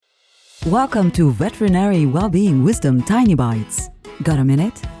Welcome to Veterinary Wellbeing Wisdom Tiny Bites. Got a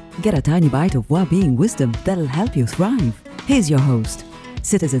minute? Get a tiny bite of well-being wisdom that'll help you thrive. Here's your host,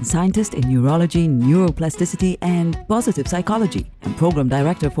 citizen scientist in neurology, neuroplasticity, and positive psychology, and program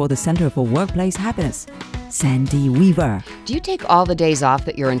director for the Center for Workplace Happiness, Sandy Weaver. Do you take all the days off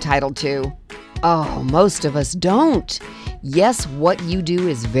that you're entitled to? Oh, most of us don't. Yes, what you do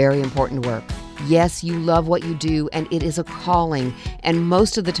is very important work. Yes, you love what you do, and it is a calling, and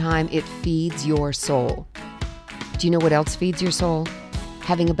most of the time it feeds your soul. Do you know what else feeds your soul?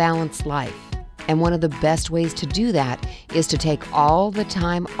 Having a balanced life. And one of the best ways to do that is to take all the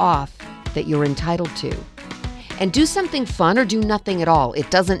time off that you're entitled to. And do something fun or do nothing at all. It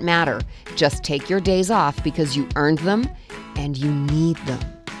doesn't matter. Just take your days off because you earned them and you need them.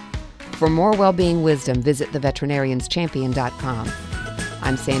 For more well-being wisdom, visit theveterinarianschampion.com.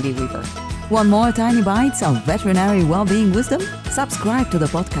 I'm Sandy Weaver. Want more tiny bites of veterinary well-being wisdom? Subscribe to the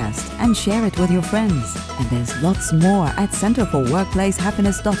podcast and share it with your friends. And there's lots more at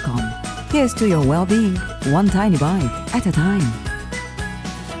centerforworkplacehappiness.com. Here's to your well-being, one tiny bite at a time.